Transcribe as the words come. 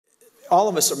all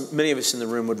of us, many of us in the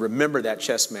room would remember that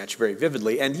chess match very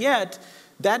vividly, and yet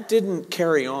that didn't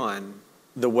carry on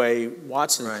the way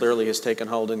Watson clearly has taken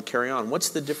hold and carry on. What's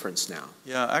the difference now?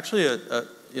 Yeah, actually,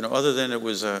 you know, other than it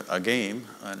was a game,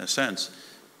 in a sense,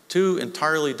 two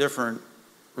entirely different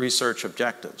research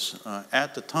objectives.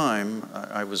 At the time,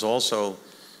 I was also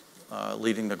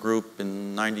leading the group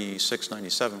in 96,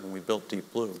 97 when we built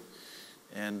Deep Blue.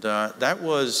 And that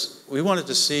was, we wanted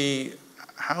to see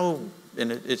how,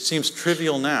 and it seems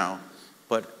trivial now,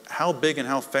 but how big and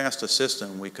how fast a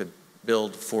system we could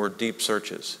build for deep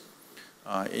searches,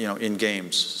 you know, in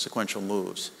games, sequential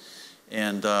moves.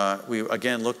 And we,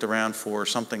 again, looked around for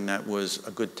something that was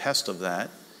a good test of that.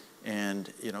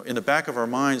 And, you know, in the back of our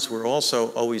minds, we're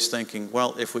also always thinking,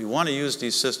 well, if we want to use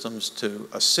these systems to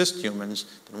assist humans,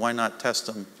 then why not test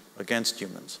them against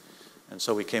humans? And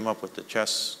so we came up with the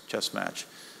chess match.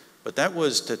 But that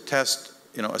was to test,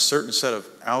 you know, a certain set of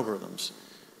algorithms.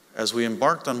 As we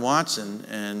embarked on Watson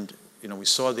and, you know, we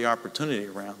saw the opportunity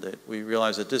around it, we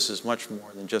realized that this is much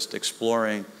more than just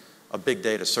exploring a big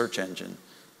data search engine.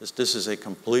 This is a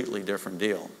completely different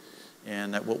deal.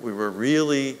 And that what we were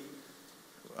really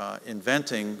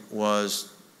inventing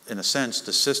was, in a sense,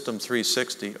 the system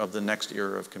 360 of the next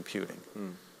era of computing.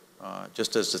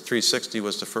 Just as the 360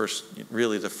 was the first,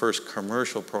 really the first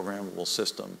commercial programmable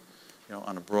system, you know,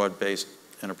 on a broad-based,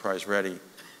 enterprise-ready,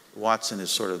 Watson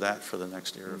is sort of that for the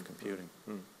next era of computing.